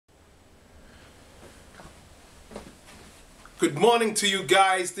Good morning to you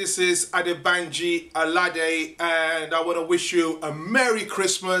guys. This is Adebanji, Alade, and I want to wish you a Merry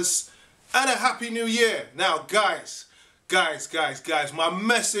Christmas and a Happy New Year. Now, guys, my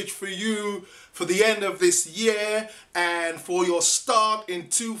message for you for the end of this year and for your start in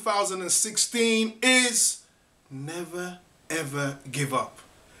 2016 is never ever give up.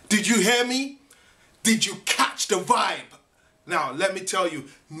 Did you hear me? Did you catch the vibe? Now, let me tell you,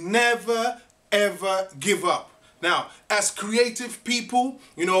 never ever give up. Now, as creative people,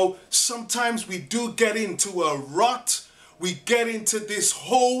 you know, sometimes we do get into a rut. We get into this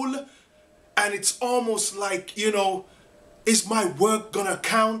hole, and it's almost like, you know, is my work gonna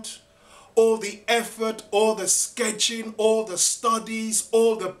count? All the effort, all the sketching, all the studies,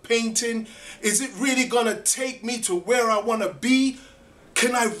 all the painting, is it really gonna take me to where I wanna be?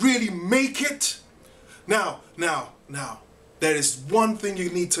 Can I really make it? Now, there is one thing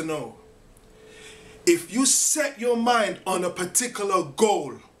you need to know. If you set your mind on a particular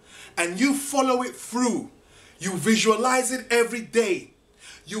goal and you follow it through, you visualize it every day,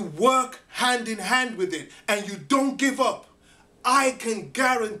 you work hand in hand with it, and you don't give up, I can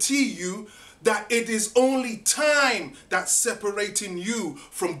guarantee you that it is only time that's separating you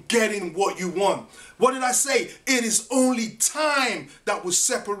from getting what you want. What did I say? It is only time that will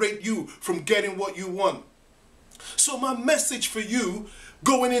separate you from getting what you want. So my message for you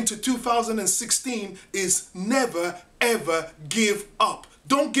going into 2016 is never ever give up.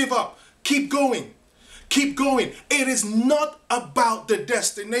 Don't give up. Keep going. Keep going. It is not about the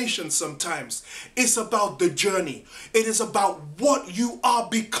destination sometimes. It's about the journey. It is about what you are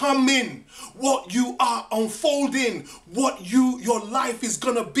becoming, what you are unfolding, what your life is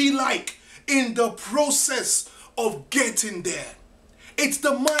going to be like in the process of getting there. It's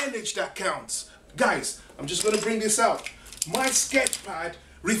the mileage that counts. Guys, I'm just going to bring this out. My sketch pad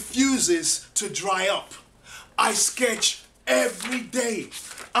refuses to dry up. I sketch every day.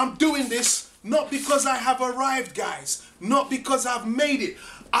 I'm doing this not because I have arrived, guys, not because I've made it.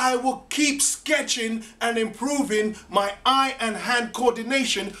 I will keep sketching and improving my eye and hand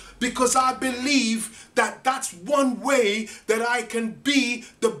coordination because I believe that that's one way that I can be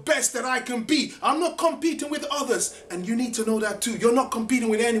the best that I can be. I'm not competing with others, and you need to know that too. You're not competing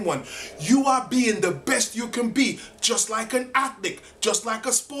with anyone. You are being the best you can be, just like an athlete, just like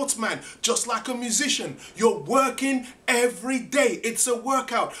a sportsman, just like a musician. You're working every day. It's a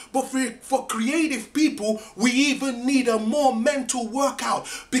workout. But for creative people, we even need a more mental workout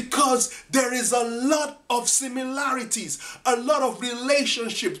because there is a lot of similarities, a lot of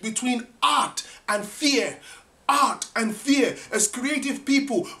relationships between art and fear. Art and fear. As creative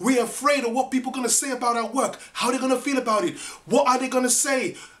people, we're afraid of what people are going to say about our work, how they're going to feel about it, what are they going to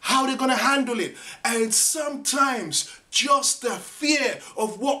say, how they're going to handle it. And sometimes just the fear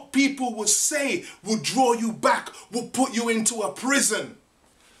of what people will say will draw you back, will put you into a prison.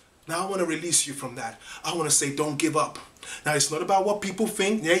 Now I want to release you from that. I want to say don't give up. Now it's not about what people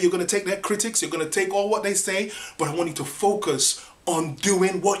think. Yeah, you're going to take their critics, you're going to take all what they say, but I want you to focus on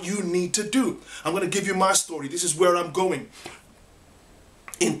doing what you need to do. I'm going to give you my story. This is where I'm going.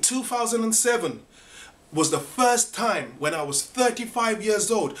 In 2007 was the first time when I was 35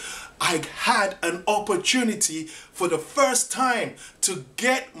 years old, I had an opportunity for the first time to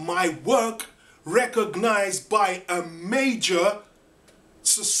get my work recognized by a major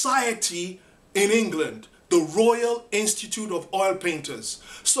society in England, the Royal Institute of Oil Painters.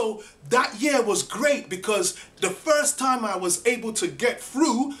 So that year was great because the first time I was able to get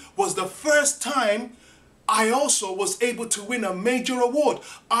through was the first time I also was able to win a major award.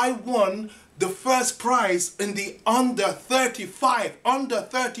 I won the first prize in the under 35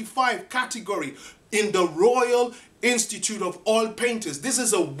 category in the Royal Institute of Oil Painters. This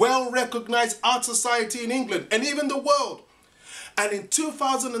is a well-recognized art society in England and even the world. And in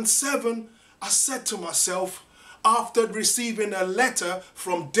 2007, I said to myself, after receiving a letter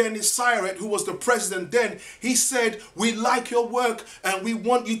from Dennis Syret, who was the president then, he said, "We like your work and we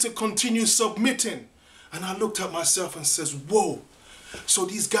want you to continue submitting." And I looked at myself and says, whoa, so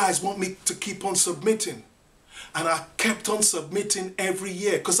these guys want me to keep on submitting. And I kept on submitting every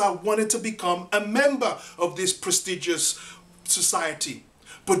year because I wanted to become a member of this prestigious society.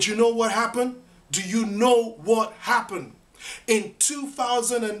 But you know what happened? Do you know what happened? In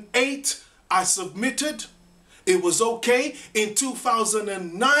 2008, I submitted. It was okay. In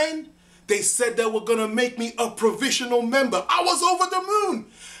 2009, they said they were going to make me a provisional member. I was over the moon.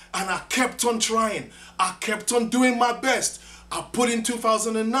 And I kept on trying. I kept on doing my best. I put in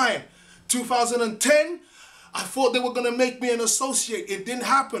 2009. 2010, I thought they were going to make me an associate. It didn't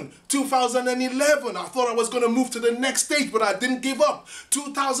happen. 2011, I thought I was going to move to the next stage, but I didn't give up.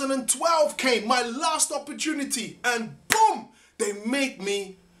 2012 came, my last opportunity, and boom, they make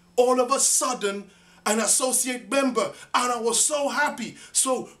me all of a sudden an associate member, and I was so happy.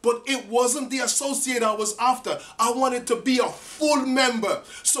 But it wasn't the associate I was after. I wanted to be a full member.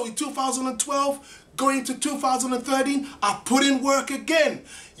 So in 2012, going to 2013, I put in work again.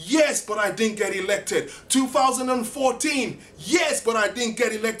 Yes, but I didn't get elected. 2014, yes, but I didn't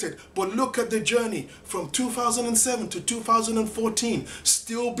get elected. But look at the journey from 2007 to 2014,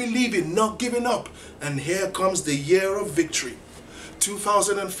 still believing, not giving up. And here comes the year of victory,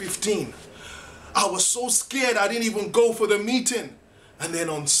 2015. I was so scared I didn't even go for the meeting. And then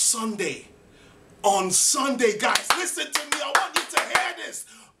on Sunday, guys, listen to me, I want you to hear this.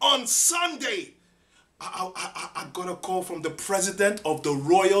 On Sunday, I got a call from the president of the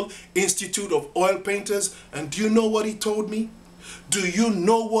Royal Institute of Oil Painters, and do you know what he told me? Do you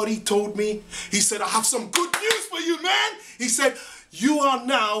know what he told me? He said, I have some good news for you, man. He said, you are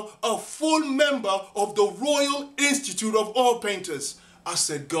now a full member of the Royal Institute of Oil Painters. I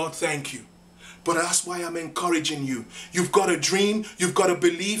said, God, thank you. But that's why I'm encouraging you. You've got a dream, you've got a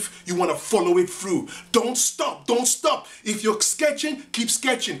belief, you want to follow it through. Don't stop, don't stop. If you're sketching, keep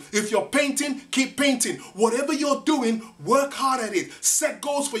sketching. If you're painting, keep painting. Whatever you're doing, work hard at it. Set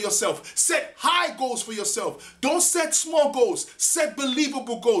goals for yourself. Set high goals for yourself. Don't set small goals. Set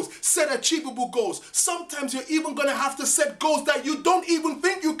believable goals. Set achievable goals. Sometimes you're even going to have to set goals that you don't even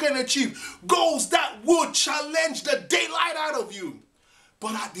think you can achieve. Goals that would challenge the daylight out of you.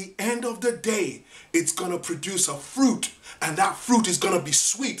 But at the end of the day, it's going to produce a fruit. And that fruit is going to be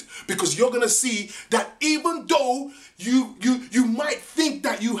sweet. Because you're going to see that even though you might think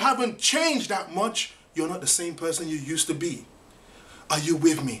that you haven't changed that much, you're not the same person you used to be. Are you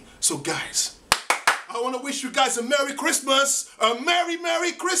with me? So guys, I want to wish you guys a Merry Christmas. A Merry,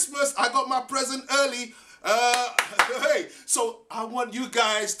 Merry Christmas. I got my present early. Hey, so I want you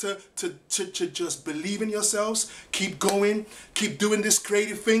guys to just believe in yourselves, keep going, keep doing this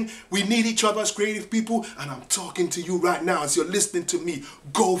creative thing. We need each other as creative people, and I'm talking to you right now as you're listening to me.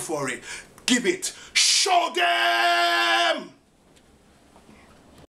 Go for it. Give it. Show them!